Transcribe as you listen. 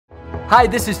Hi,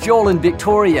 this is Joel and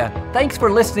Victoria. Thanks for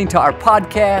listening to our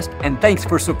podcast, and thanks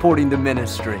for supporting the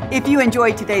ministry. If you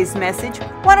enjoyed today's message,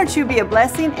 why don't you be a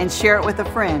blessing and share it with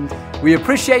a friend? We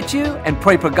appreciate you and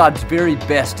pray for God's very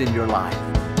best in your life.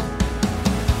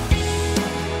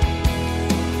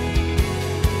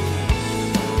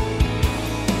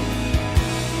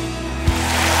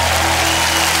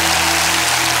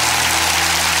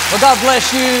 Well, God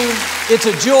bless you. It's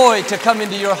a joy to come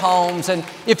into your homes. And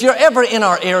if you're ever in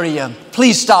our area,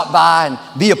 please stop by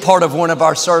and be a part of one of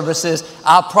our services.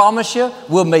 I promise you,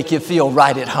 we'll make you feel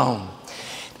right at home.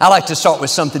 I like to start with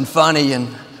something funny. And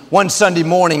one Sunday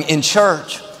morning in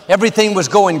church, everything was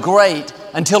going great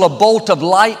until a bolt of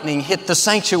lightning hit the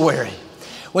sanctuary.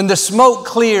 When the smoke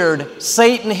cleared,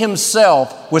 Satan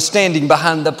himself was standing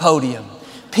behind the podium.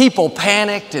 People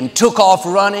panicked and took off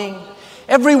running.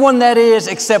 Everyone, that is,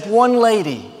 except one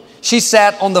lady. She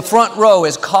sat on the front row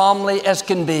as calmly as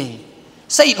can be.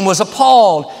 Satan was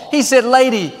appalled. He said,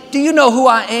 "Lady, do you know who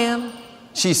I am?"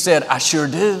 She said, "I sure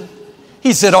do."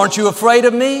 He said, "Aren't you afraid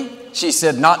of me?" She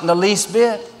said, "Not in the least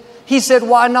bit." He said,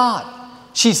 "Why not?"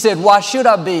 She said, "Why should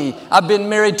I be? I've been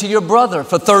married to your brother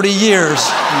for 30 years.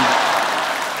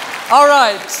 All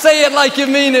right, say it like you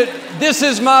mean it. This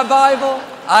is my Bible.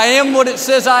 I am what it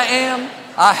says I am.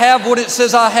 I have what it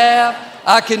says I have.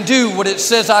 I can do what it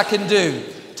says I can do.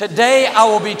 Today I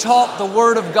will be taught the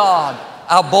Word of God.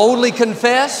 I boldly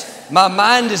confess, my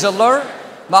mind is alert,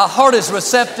 my heart is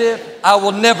receptive, I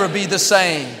will never be the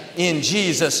same. In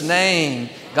Jesus'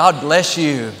 name, God bless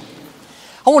you.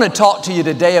 I want to talk to you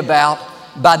today about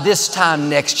by this time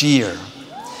next year.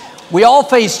 We all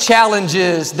face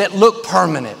challenges that look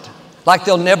permanent, like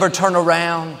they'll never turn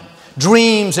around,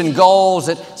 dreams and goals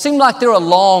that seem like they're a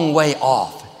long way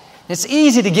off. It's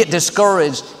easy to get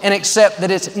discouraged and accept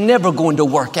that it's never going to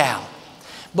work out.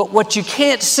 But what you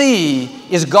can't see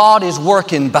is God is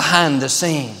working behind the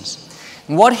scenes.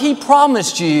 And what He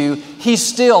promised you, He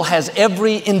still has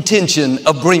every intention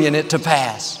of bringing it to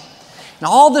pass. Now,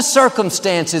 all the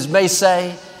circumstances may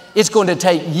say it's going to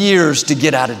take years to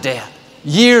get out of debt,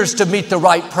 years to meet the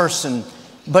right person,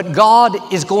 but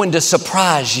God is going to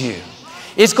surprise you.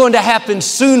 It's going to happen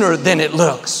sooner than it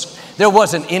looks. There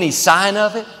wasn't any sign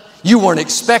of it. You weren't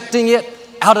expecting it.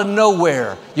 Out of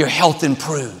nowhere, your health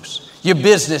improves. Your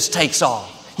business takes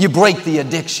off. You break the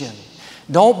addiction.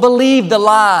 Don't believe the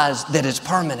lies that it's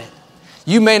permanent.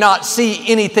 You may not see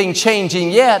anything changing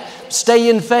yet. Stay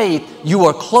in faith. You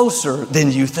are closer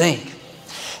than you think.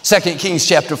 2 Kings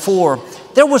chapter 4,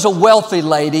 there was a wealthy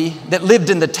lady that lived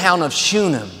in the town of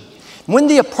Shunem. When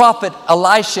the prophet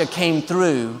Elisha came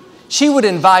through, she would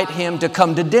invite him to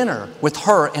come to dinner with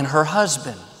her and her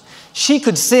husband. She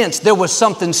could sense there was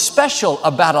something special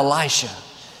about Elisha.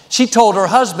 She told her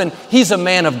husband, "He's a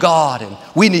man of God and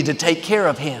we need to take care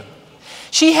of him."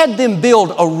 She had them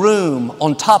build a room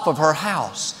on top of her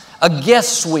house, a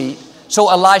guest suite, so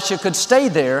Elisha could stay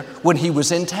there when he was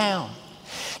in town.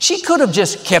 She could have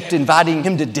just kept inviting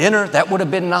him to dinner. That would have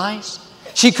been nice.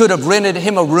 She could have rented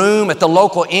him a room at the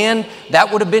local inn. That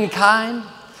would have been kind.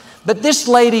 But this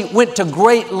lady went to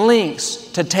great lengths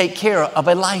to take care of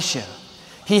Elisha.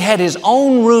 He had his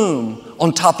own room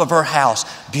on top of her house.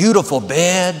 Beautiful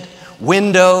bed,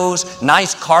 windows,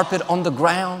 nice carpet on the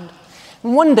ground.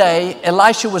 And one day,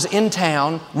 Elisha was in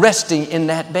town resting in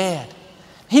that bed.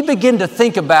 He began to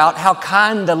think about how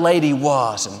kind the lady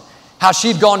was and how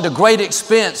she'd gone to great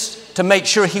expense to make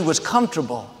sure he was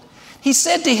comfortable. He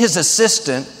said to his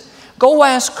assistant, "Go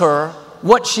ask her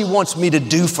what she wants me to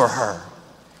do for her."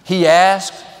 He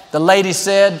asked. The lady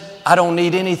said, "I don't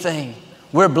need anything.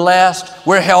 We're blessed,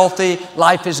 we're healthy,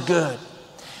 life is good."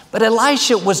 But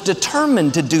Elisha was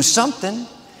determined to do something.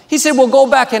 He said, "Well, go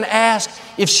back and ask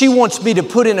if she wants me to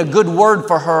put in a good word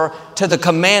for her to the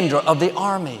commander of the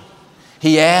army."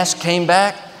 He asked, came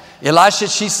back. Elisha,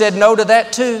 she said no to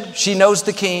that too. She knows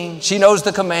the king, she knows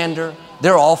the commander,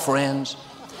 they're all friends.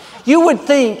 You would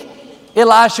think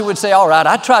Elisha would say, "All right,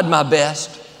 I tried my best.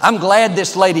 I'm glad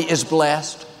this lady is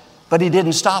blessed." But he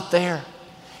didn't stop there.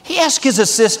 He asked his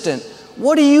assistant,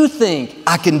 "What do you think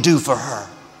I can do for her?"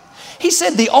 He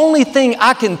said, "The only thing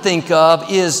I can think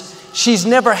of is she's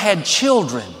never had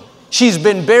children. She's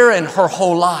been barren her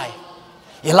whole life."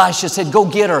 Elisha said, "Go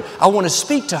get her. I want to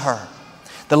speak to her."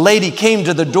 The lady came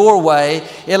to the doorway.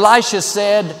 Elisha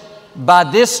said, "By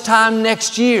this time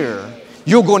next year,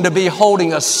 you're going to be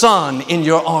holding a son in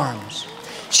your arms."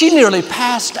 She nearly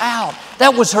passed out.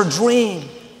 That was her dream.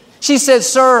 She said,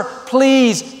 "Sir,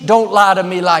 please don't lie to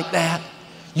me like that.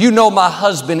 You know my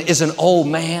husband is an old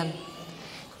man."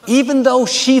 Even though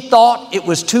she thought it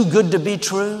was too good to be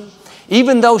true,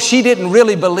 even though she didn't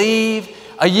really believe,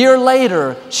 A year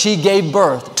later, she gave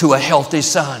birth to a healthy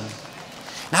son.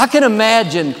 Now I can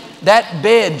imagine that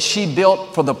bed she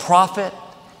built for the prophet,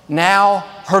 now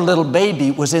her little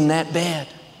baby was in that bed.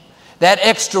 That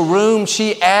extra room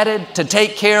she added to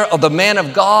take care of the man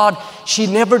of God, she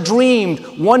never dreamed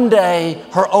one day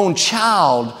her own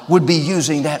child would be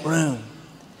using that room.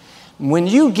 When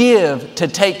you give to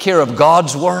take care of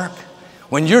God's work,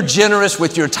 when you're generous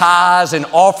with your tithes and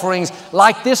offerings,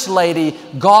 like this lady,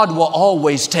 God will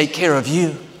always take care of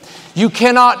you. You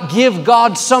cannot give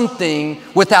God something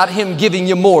without Him giving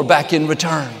you more back in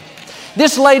return.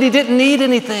 This lady didn't need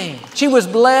anything. She was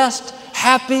blessed,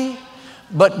 happy,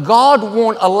 but God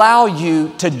won't allow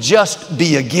you to just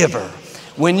be a giver.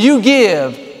 When you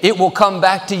give, it will come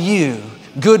back to you.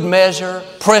 Good measure,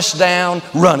 pressed down,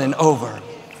 running over.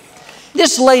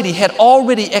 This lady had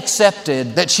already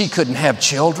accepted that she couldn't have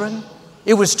children.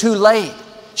 It was too late.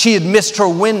 She had missed her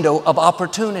window of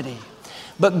opportunity.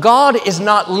 But God is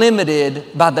not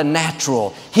limited by the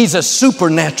natural. He's a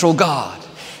supernatural God.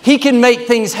 He can make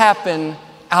things happen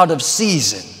out of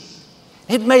season.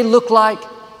 It may look like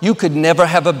you could never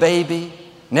have a baby,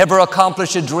 never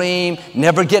accomplish a dream,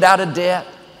 never get out of debt.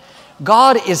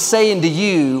 God is saying to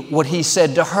you what He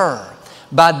said to her.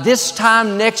 By this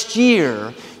time next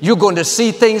year, you're going to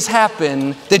see things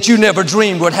happen that you never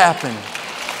dreamed would happen.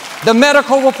 The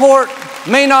medical report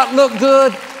may not look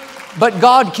good, but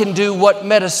God can do what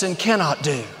medicine cannot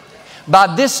do.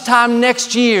 By this time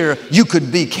next year, you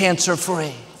could be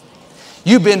cancer-free.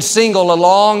 You've been single a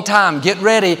long time. Get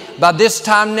ready. By this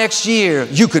time next year,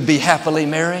 you could be happily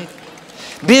married.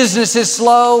 Business is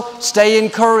slow. Stay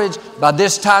encouraged. By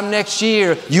this time next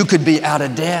year, you could be out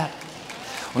of debt.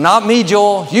 Well, not me,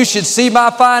 Joel. You should see my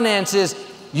finances.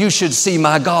 You should see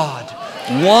my God.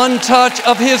 One touch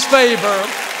of His favor,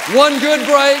 one good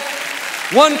break,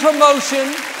 one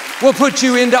promotion will put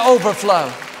you into overflow.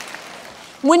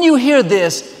 When you hear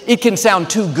this, it can sound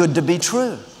too good to be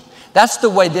true. That's the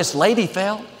way this lady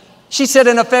felt. She said,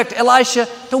 in effect, Elisha,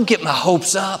 don't get my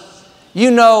hopes up.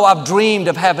 You know I've dreamed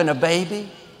of having a baby.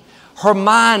 Her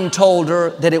mind told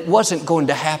her that it wasn't going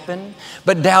to happen,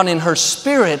 but down in her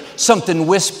spirit, something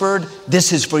whispered,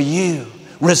 this is for you.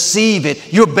 Receive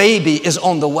it. Your baby is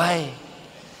on the way.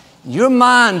 Your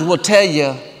mind will tell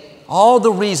you all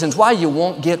the reasons why you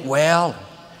won't get well,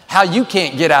 how you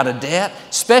can't get out of debt,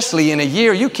 especially in a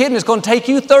year. You kidding, it's going to take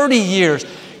you 30 years.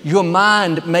 Your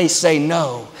mind may say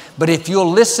no, but if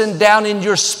you'll listen down in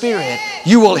your spirit,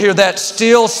 you will hear that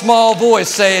still small voice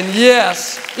saying,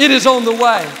 yes, it is on the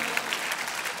way.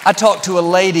 I talked to a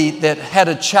lady that had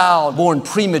a child born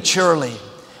prematurely.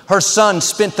 Her son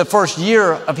spent the first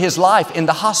year of his life in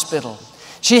the hospital.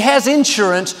 She has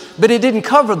insurance, but it didn't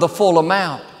cover the full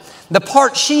amount. The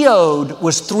part she owed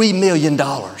was $3 million.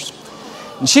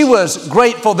 And she was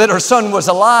grateful that her son was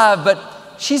alive, but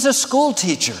she's a school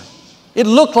teacher. It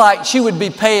looked like she would be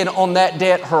paying on that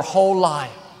debt her whole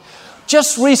life.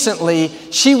 Just recently,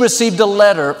 she received a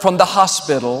letter from the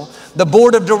hospital. The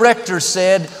board of directors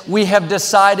said, we have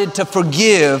decided to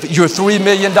forgive your $3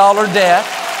 million debt.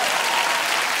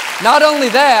 Not only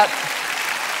that,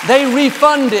 they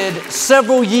refunded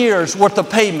several years worth of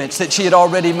payments that she had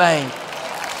already made.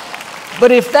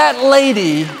 But if that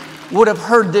lady would have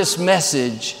heard this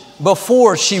message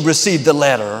before she received the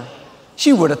letter,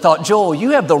 she would have thought, Joel,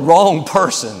 you have the wrong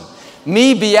person.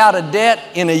 Me be out of debt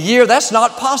in a year, that's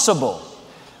not possible.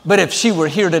 But if she were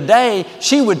here today,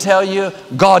 she would tell you,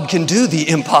 God can do the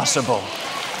impossible.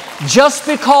 Just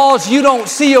because you don't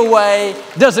see a way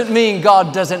doesn't mean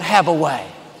God doesn't have a way.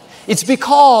 It's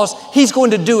because He's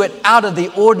going to do it out of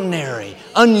the ordinary,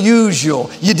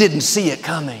 unusual. You didn't see it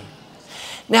coming.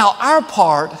 Now, our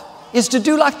part is to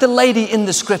do like the lady in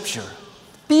the scripture.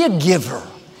 Be a giver.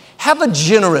 Have a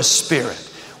generous spirit.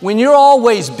 When you're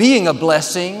always being a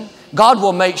blessing, God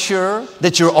will make sure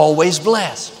that you're always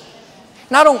blessed.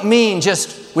 And I don't mean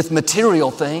just with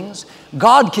material things.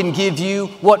 God can give you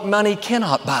what money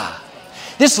cannot buy.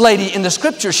 This lady in the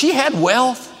scripture, she had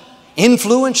wealth,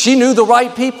 influence. She knew the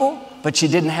right people, but she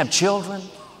didn't have children.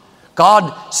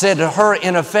 God said to her,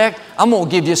 in effect, I'm going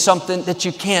to give you something that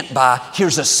you can't buy.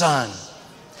 Here's a son.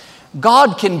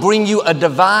 God can bring you a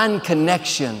divine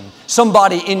connection,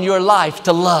 somebody in your life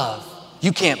to love.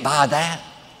 You can't buy that.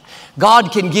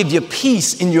 God can give you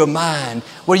peace in your mind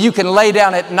where you can lay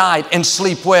down at night and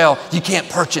sleep well. You can't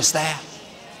purchase that.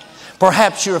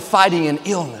 Perhaps you're fighting an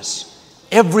illness.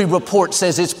 Every report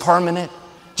says it's permanent.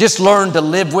 Just learn to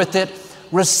live with it.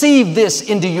 Receive this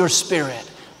into your spirit.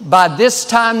 By this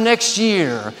time next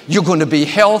year, you're going to be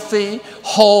healthy,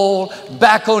 whole,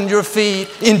 back on your feet,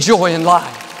 enjoying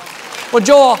life. Well,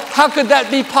 Joel, how could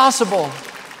that be possible?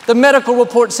 The medical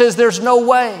report says there's no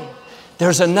way.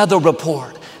 There's another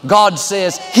report. God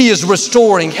says He is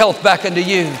restoring health back into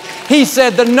you. He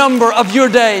said the number of your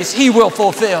days He will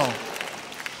fulfill.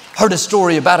 Heard a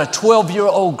story about a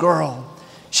 12-year-old girl.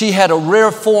 She had a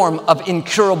rare form of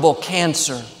incurable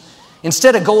cancer.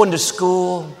 Instead of going to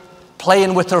school,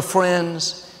 playing with her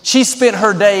friends, she spent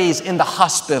her days in the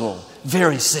hospital,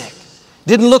 very sick.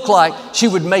 Didn't look like she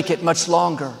would make it much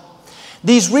longer.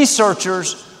 These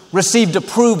researchers received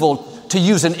approval to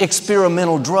use an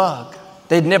experimental drug.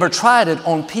 They'd never tried it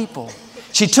on people.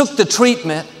 She took the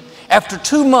treatment. After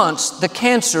 2 months, the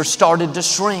cancer started to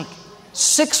shrink.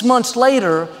 6 months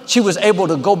later, she was able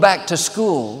to go back to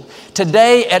school.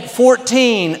 Today, at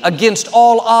 14, against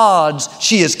all odds,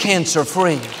 she is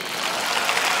cancer-free.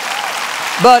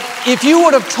 But if you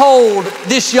would have told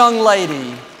this young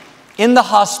lady in the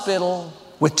hospital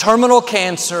with terminal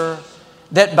cancer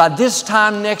that by this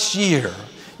time next year,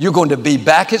 you're going to be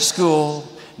back at school,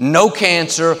 no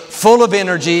cancer, full of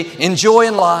energy,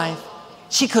 enjoying life,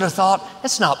 she could have thought,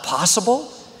 that's not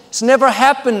possible. It's never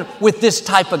happened with this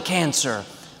type of cancer.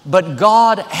 But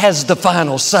God has the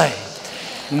final say.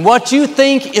 And what you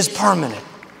think is permanent,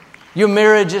 your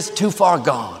marriage is too far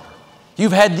gone.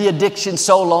 You've had the addiction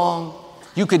so long,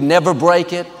 you could never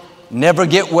break it, never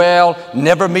get well,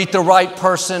 never meet the right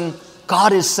person.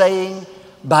 God is saying,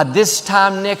 by this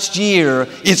time next year,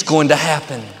 it's going to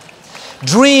happen.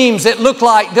 Dreams that look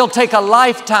like they'll take a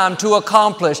lifetime to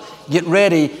accomplish, get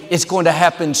ready, it's going to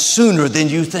happen sooner than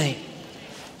you think.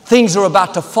 Things are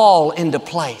about to fall into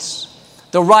place.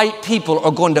 The right people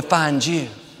are going to find you.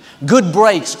 Good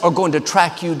breaks are going to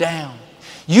track you down.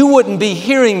 You wouldn't be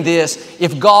hearing this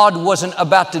if God wasn't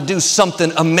about to do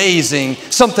something amazing,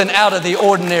 something out of the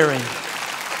ordinary.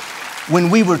 When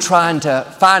we were trying to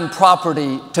find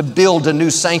property to build a new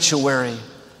sanctuary,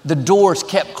 the doors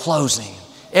kept closing.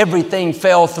 Everything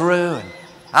fell through, and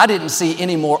I didn't see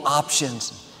any more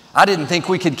options. I didn't think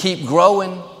we could keep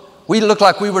growing. We looked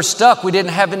like we were stuck. We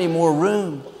didn't have any more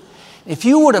room. If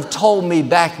you would have told me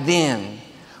back then,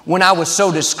 when I was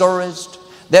so discouraged,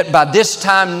 that by this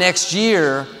time next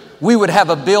year, we would have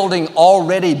a building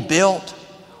already built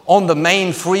on the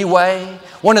main freeway,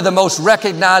 one of the most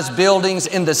recognized buildings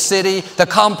in the city, the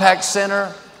Compact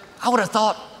Center, I would have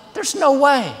thought, there's no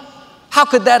way. How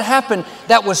could that happen?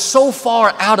 That was so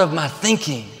far out of my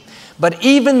thinking. But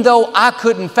even though I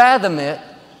couldn't fathom it,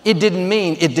 it didn't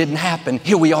mean it didn't happen.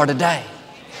 Here we are today.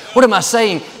 What am I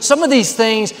saying? Some of these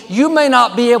things, you may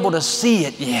not be able to see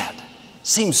it yet.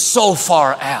 Seems so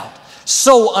far out,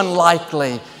 so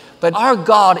unlikely. But our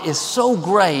God is so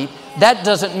great, that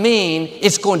doesn't mean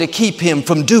it's going to keep Him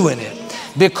from doing it.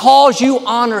 Because you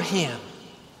honor Him,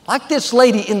 like this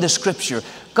lady in the scripture,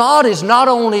 God is not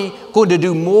only going to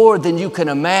do more than you can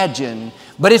imagine,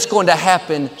 but it's going to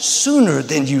happen sooner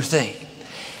than you think.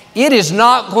 It is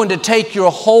not going to take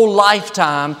your whole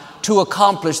lifetime to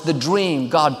accomplish the dream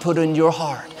God put in your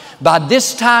heart. By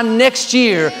this time next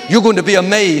year, you're going to be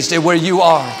amazed at where you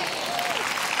are.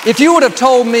 If you would have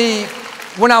told me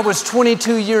when I was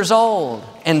 22 years old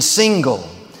and single,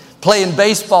 playing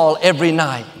baseball every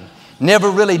night, never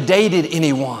really dated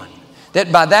anyone, that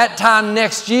by that time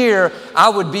next year, I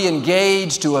would be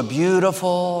engaged to a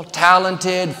beautiful,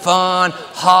 talented, fun,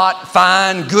 hot,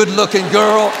 fine, good-looking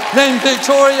girl named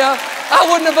Victoria, I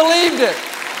wouldn't have believed it.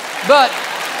 But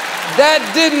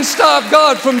that didn't stop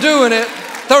God from doing it.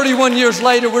 31 years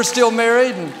later, we're still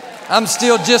married, and I'm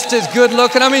still just as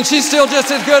good-looking. I mean, she's still just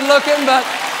as good-looking, but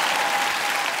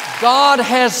God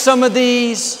has some of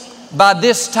these by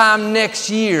this time next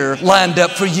year lined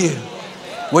up for you,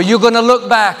 where you're going to look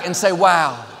back and say,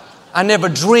 wow, I never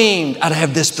dreamed I'd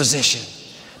have this position.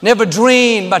 Never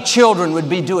dreamed my children would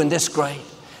be doing this great.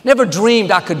 Never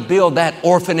dreamed I could build that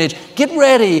orphanage. Get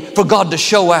ready for God to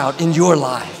show out in your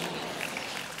life.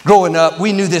 Growing up,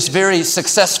 we knew this very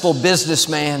successful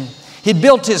businessman. He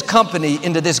built his company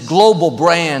into this global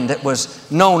brand that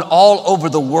was known all over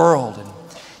the world. And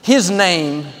his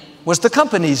name was the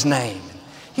company's name.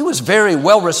 He was very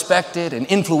well respected and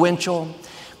influential.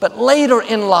 But later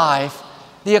in life,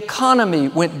 the economy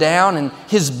went down and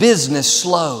his business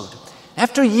slowed.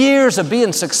 After years of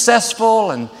being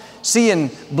successful and seeing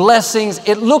blessings,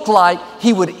 it looked like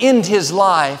he would end his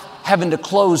life having to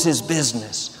close his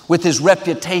business with his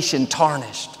reputation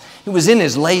tarnished. He was in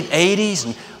his late 80s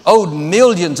and owed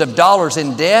millions of dollars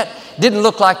in debt. Didn't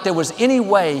look like there was any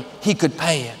way he could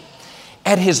pay it.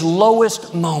 At his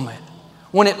lowest moment,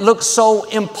 when it looked so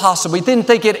impossible, he didn't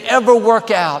think it'd ever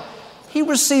work out, he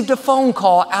received a phone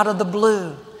call out of the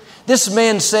blue. This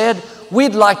man said,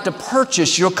 we'd like to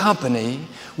purchase your company.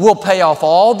 We'll pay off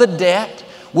all the debt.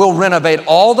 We'll renovate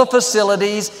all the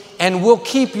facilities, and we'll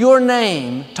keep your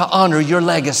name to honor your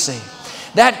legacy.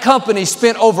 That company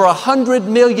spent over $100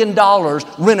 million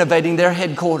renovating their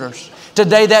headquarters.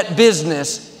 Today, that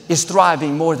business is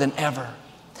thriving more than ever.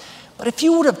 But if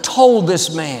you would have told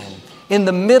this man in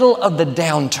the middle of the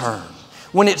downturn,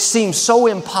 when it seemed so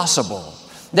impossible,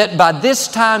 that by this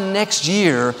time next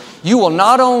year, you will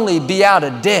not only be out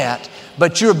of debt,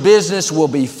 but your business will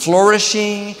be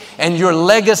flourishing and your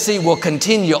legacy will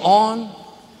continue on,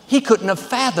 he couldn't have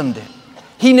fathomed it.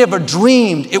 He never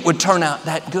dreamed it would turn out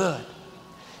that good.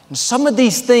 And some of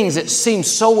these things that seem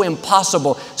so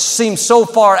impossible, seem so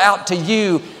far out to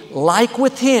you, like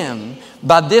with him,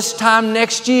 by this time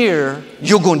next year,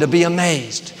 you're going to be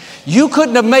amazed. You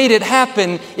couldn't have made it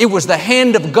happen. It was the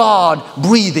hand of God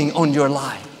breathing on your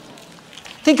life.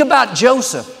 Think about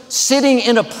Joseph sitting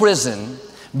in a prison,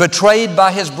 betrayed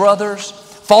by his brothers,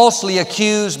 falsely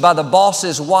accused by the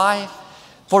boss's wife.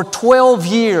 For 12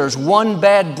 years, one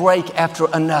bad break after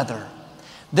another.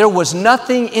 There was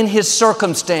nothing in his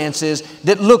circumstances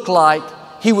that looked like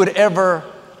he would ever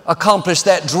accomplish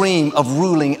that dream of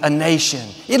ruling a nation.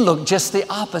 It looked just the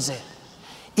opposite.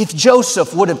 If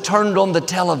Joseph would have turned on the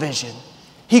television,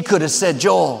 he could have said,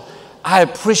 Joel, I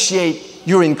appreciate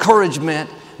your encouragement,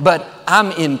 but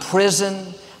I'm in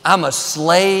prison. I'm a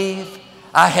slave.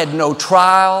 I had no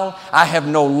trial. I have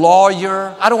no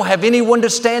lawyer. I don't have anyone to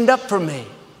stand up for me.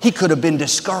 He could have been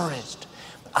discouraged.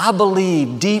 I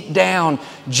believe deep down,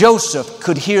 Joseph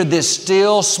could hear this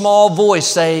still small voice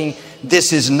saying,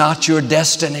 this is not your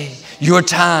destiny. Your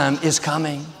time is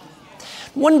coming.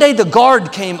 One day the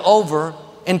guard came over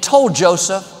and told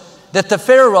Joseph that the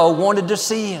Pharaoh wanted to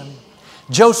see him.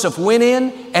 Joseph went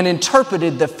in and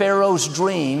interpreted the Pharaoh's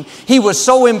dream. He was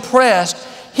so impressed,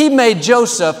 he made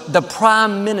Joseph the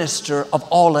prime minister of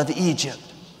all of Egypt.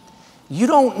 You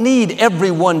don't need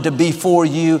everyone to be for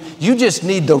you. You just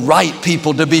need the right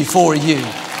people to be for you.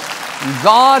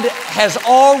 God has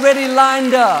already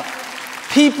lined up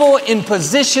people in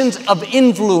positions of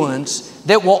influence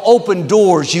that will open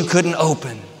doors you couldn't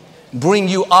open, bring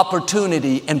you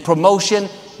opportunity and promotion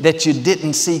that you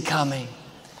didn't see coming.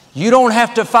 You don't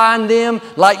have to find them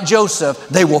like Joseph.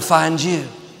 They will find you.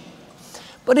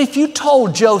 But if you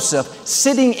told Joseph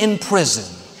sitting in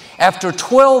prison after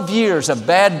 12 years of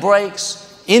bad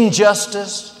breaks,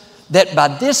 injustice, that by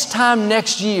this time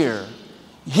next year,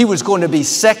 he was going to be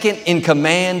second in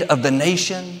command of the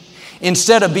nation.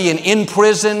 Instead of being in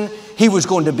prison, he was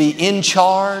going to be in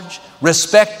charge,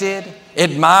 respected,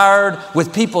 admired,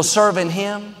 with people serving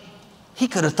him. He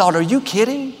could have thought, are you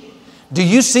kidding? Do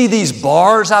you see these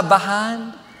bars I'm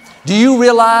behind? Do you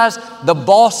realize the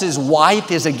boss's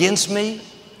wife is against me?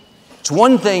 It's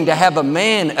one thing to have a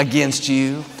man against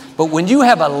you, but when you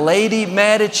have a lady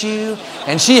mad at you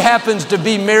and she happens to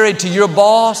be married to your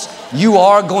boss, you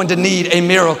are going to need a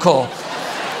miracle.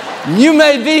 You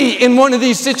may be in one of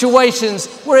these situations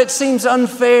where it seems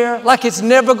unfair, like it's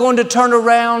never going to turn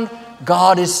around.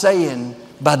 God is saying,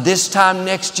 by this time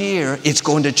next year, it's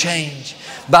going to change.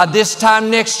 By this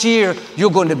time next year, you're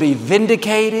going to be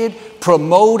vindicated,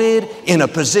 promoted in a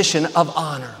position of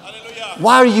honor. Hallelujah.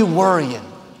 Why are you worrying?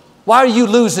 Why are you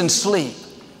losing sleep?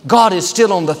 God is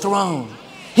still on the throne.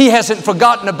 He hasn't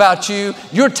forgotten about you.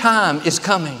 Your time is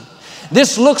coming.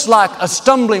 This looks like a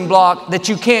stumbling block that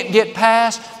you can't get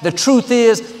past. The truth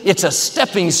is, it's a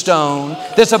stepping stone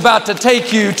that's about to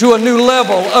take you to a new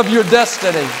level of your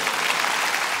destiny.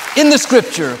 In the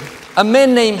scripture, a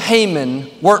man named Haman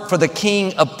worked for the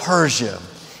king of Persia.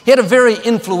 He had a very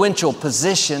influential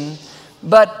position,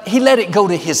 but he let it go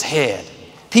to his head.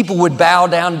 People would bow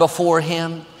down before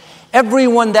him.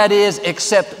 Everyone, that is,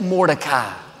 except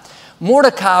Mordecai.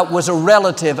 Mordecai was a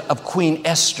relative of Queen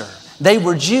Esther. They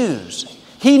were Jews.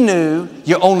 He knew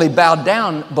you only bowed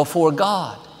down before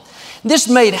God. This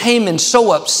made Haman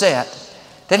so upset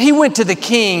that he went to the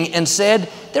king and said,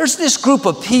 there's this group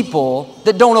of people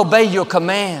that don't obey your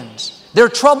commands. They're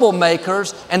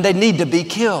troublemakers and they need to be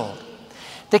killed.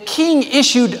 The king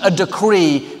issued a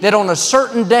decree that on a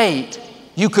certain date,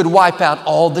 you could wipe out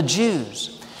all the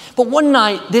Jews. But one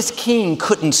night, this king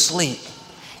couldn't sleep.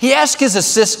 He asked his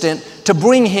assistant to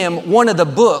bring him one of the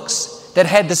books that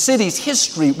had the city's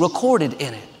history recorded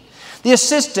in it. The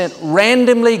assistant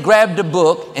randomly grabbed a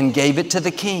book and gave it to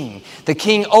the king. The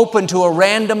king opened to a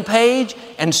random page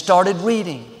and started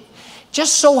reading.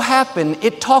 Just so happened,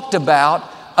 it talked about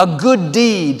a good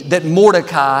deed that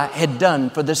Mordecai had done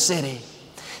for the city.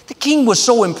 The king was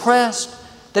so impressed,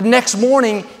 the next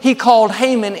morning he called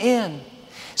Haman in.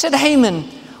 He said, Haman,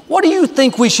 what do you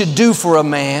think we should do for a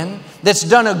man that's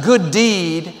done a good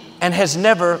deed and has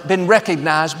never been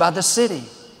recognized by the city?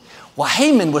 Well,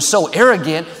 Haman was so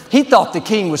arrogant, he thought the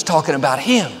king was talking about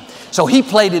him. So he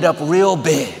played it up real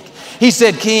big. He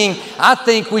said, King, I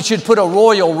think we should put a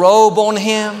royal robe on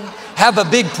him, have a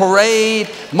big parade,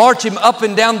 march him up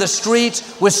and down the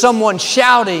streets with someone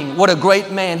shouting what a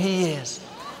great man he is.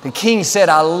 The king said,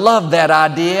 I love that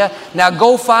idea. Now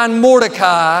go find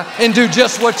Mordecai and do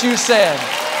just what you said.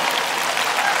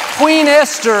 Queen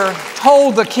Esther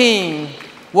told the king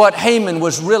what Haman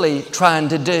was really trying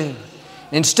to do.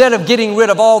 Instead of getting rid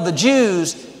of all the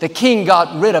Jews, the king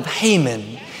got rid of Haman.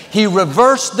 He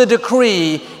reversed the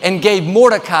decree and gave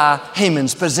Mordecai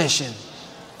Haman's position.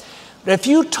 But if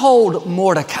you told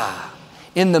Mordecai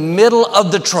in the middle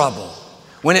of the trouble,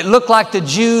 when it looked like the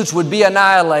Jews would be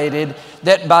annihilated,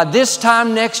 that by this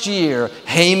time next year,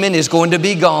 Haman is going to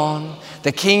be gone,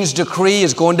 the king's decree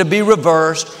is going to be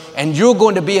reversed, and you're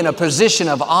going to be in a position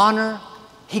of honor,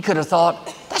 he could have thought,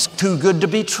 that's too good to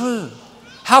be true.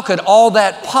 How could all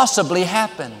that possibly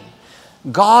happen?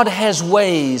 God has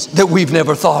ways that we've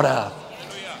never thought of.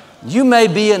 You may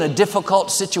be in a difficult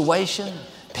situation,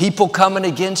 people coming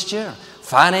against you,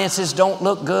 finances don't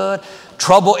look good,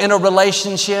 trouble in a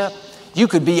relationship. You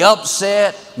could be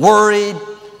upset, worried.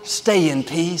 Stay in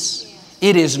peace.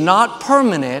 It is not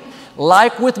permanent.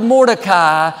 Like with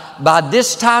Mordecai, by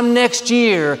this time next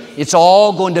year, it's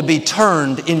all going to be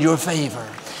turned in your favor.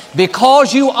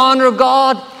 Because you honor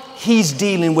God, He's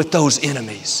dealing with those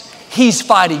enemies. He's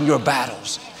fighting your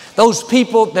battles. Those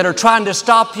people that are trying to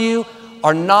stop you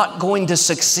are not going to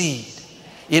succeed.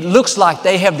 It looks like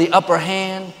they have the upper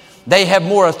hand. They have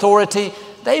more authority.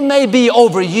 They may be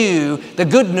over you. The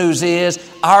good news is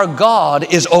our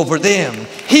God is over them.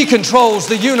 He controls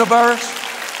the universe.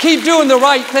 Keep doing the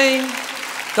right thing.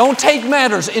 Don't take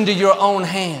matters into your own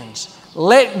hands.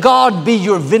 Let God be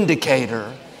your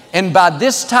vindicator. And by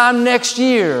this time next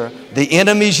year, the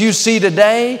enemies you see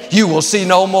today, you will see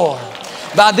no more.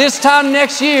 By this time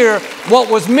next year,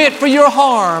 what was meant for your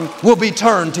harm will be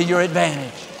turned to your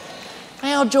advantage.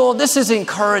 Well, Joel, this is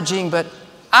encouraging, but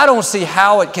I don't see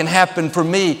how it can happen for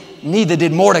me. Neither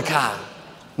did Mordecai.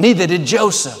 Neither did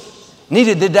Joseph.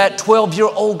 Neither did that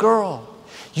 12-year-old girl.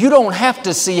 You don't have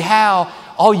to see how.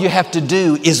 All you have to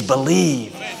do is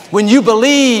believe. When you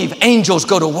believe, angels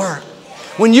go to work.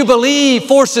 When you believe,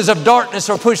 forces of darkness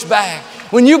are pushed back.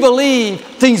 When you believe,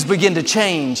 things begin to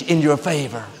change in your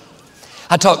favor.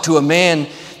 I talked to a man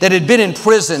that had been in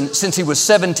prison since he was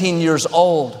 17 years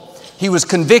old. He was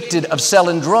convicted of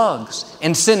selling drugs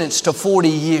and sentenced to 40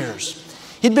 years.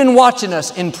 He'd been watching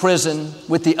us in prison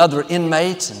with the other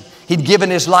inmates, and he'd given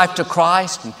his life to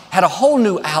Christ and had a whole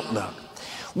new outlook.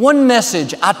 One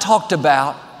message I talked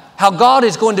about how God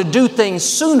is going to do things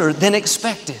sooner than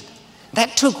expected.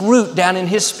 That took root down in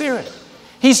his spirit.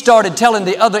 He started telling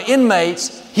the other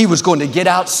inmates he was going to get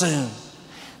out soon.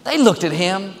 They looked at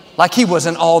him like he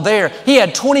wasn't all there. He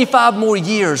had 25 more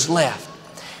years left.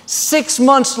 6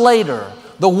 months later,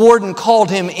 the warden called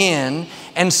him in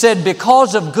and said,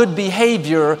 because of good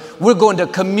behavior, we're going to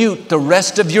commute the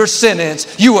rest of your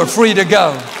sentence. You are free to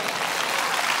go.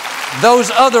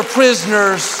 Those other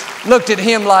prisoners looked at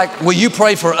him like, will you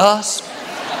pray for us?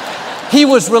 He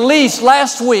was released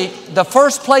last week. The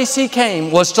first place he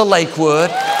came was to Lakewood.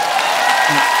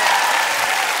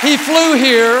 He flew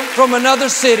here from another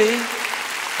city.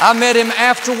 I met him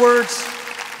afterwards.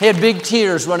 He had big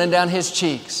tears running down his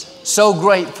cheeks. So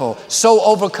grateful, so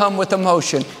overcome with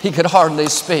emotion, he could hardly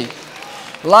speak.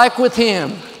 Like with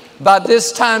him, by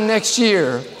this time next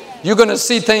year, you're going to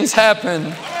see things happen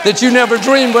that you never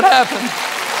dreamed would happen.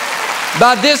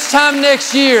 By this time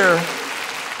next year,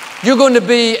 you're going to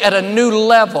be at a new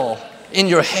level in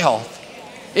your health,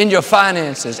 in your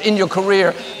finances, in your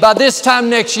career. By this time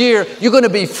next year, you're going to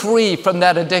be free from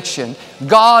that addiction.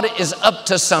 God is up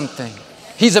to something.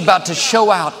 He's about to show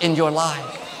out in your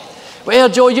life. Well,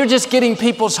 Joel, you're just getting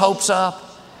people's hopes up.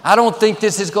 I don't think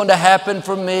this is going to happen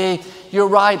for me. You're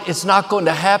right, it's not going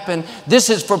to happen. This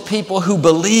is for people who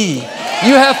believe.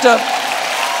 You have to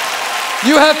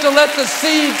let the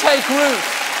seed take root.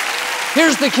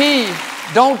 Here's the key.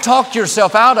 Don't talk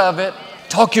yourself out of it.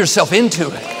 Talk yourself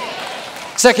into it.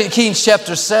 2 Kings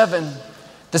chapter 7.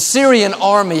 The Syrian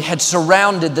army had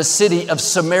surrounded the city of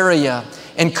Samaria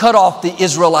and cut off the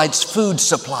Israelites' food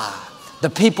supply. The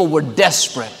people were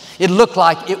desperate. It looked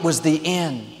like it was the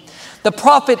end. The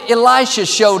prophet Elisha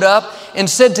showed up and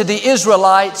said to the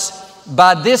Israelites,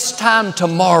 by this time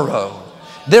tomorrow,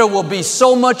 there will be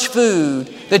so much food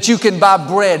that you can buy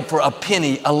bread for a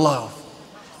penny a loaf.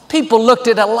 People looked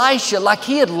at Elisha like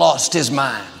he had lost his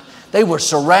mind. They were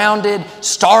surrounded,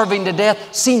 starving to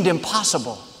death, seemed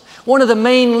impossible. One of the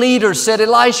main leaders said,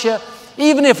 Elisha,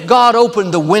 even if God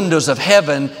opened the windows of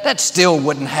heaven, that still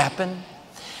wouldn't happen.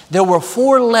 there were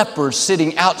 4 lepers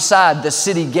sitting outside the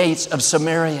city gates of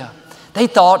Samaria. They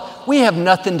thought, we have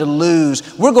nothing to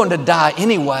lose. We're going to die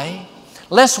anyway.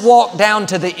 Let's walk down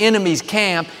to the enemy's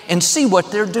camp and see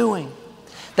what they're doing.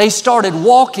 They started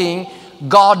walking.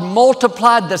 God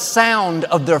multiplied the sound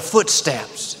of their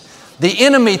footsteps. The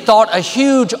enemy thought a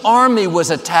huge army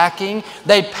was attacking.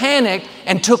 They panicked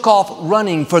and took off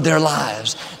running for their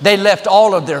lives. They left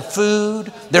all of their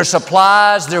food, their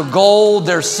supplies, their gold,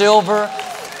 their silver.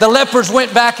 The lepers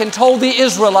went back and told the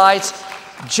Israelites,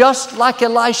 just like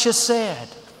Elisha said,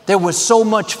 there was so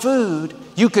much food,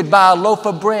 you could buy a loaf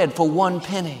of bread for 1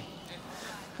 penny.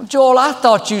 Well, Joel, I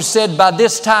thought you said by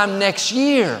this time next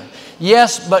year.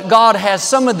 Yes, but God has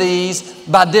some of these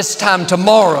by this time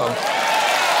tomorrow.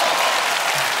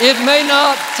 It may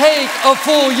not take a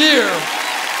full year.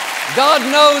 God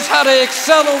knows how to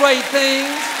accelerate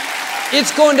things.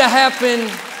 It's going to happen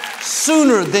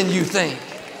sooner than you think.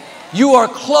 You are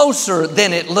closer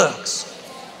than it looks.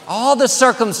 All the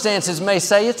circumstances may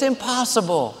say it's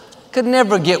impossible. Could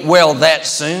never get well that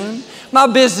soon. My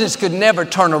business could never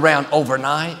turn around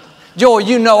overnight. Joel,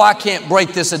 you know I can't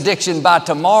break this addiction by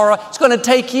tomorrow. It's going to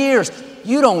take years.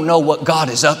 You don't know what God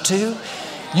is up to.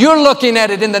 You're looking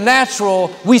at it in the natural.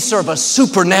 We serve a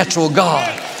supernatural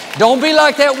God. Don't be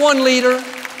like that one leader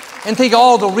and think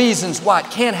all the reasons why it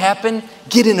can't happen.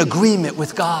 Get in agreement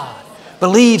with God.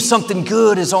 Believe something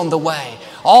good is on the way.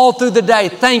 All through the day,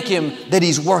 thank Him that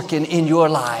He's working in your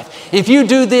life. If you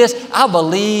do this, I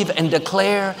believe and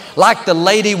declare, like the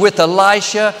lady with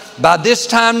Elisha, by this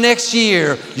time next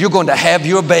year, you're going to have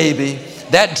your baby.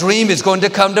 That dream is going to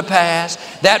come to pass.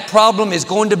 That problem is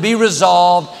going to be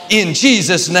resolved in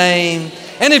Jesus' name.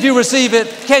 And if you receive it,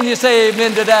 can you say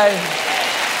amen today?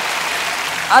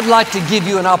 I'd like to give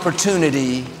you an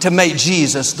opportunity to make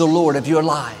Jesus the Lord of your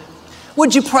life.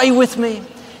 Would you pray with me?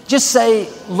 Just say,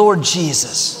 Lord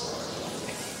Jesus,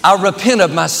 I repent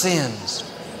of my sins.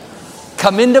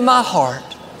 Come into my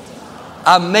heart.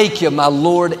 I make you my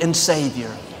Lord and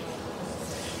Savior.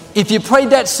 If you prayed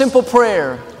that simple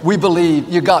prayer, we believe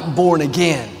you got born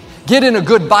again. Get in a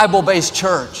good Bible-based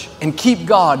church and keep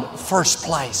God first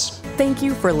place. Thank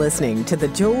you for listening to the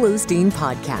Joel Osteen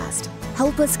Podcast.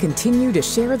 Help us continue to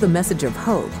share the message of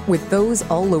hope with those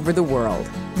all over the world.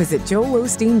 Visit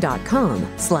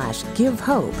joelosteen.com/give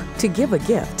hope to give a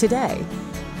gift today.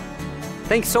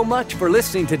 Thanks so much for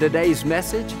listening to today's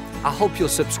message. I hope you'll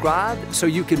subscribe so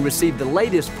you can receive the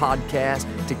latest podcast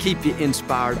to keep you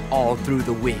inspired all through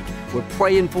the week. We're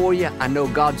praying for you. I know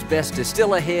God's best is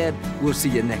still ahead. We'll see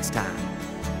you next time.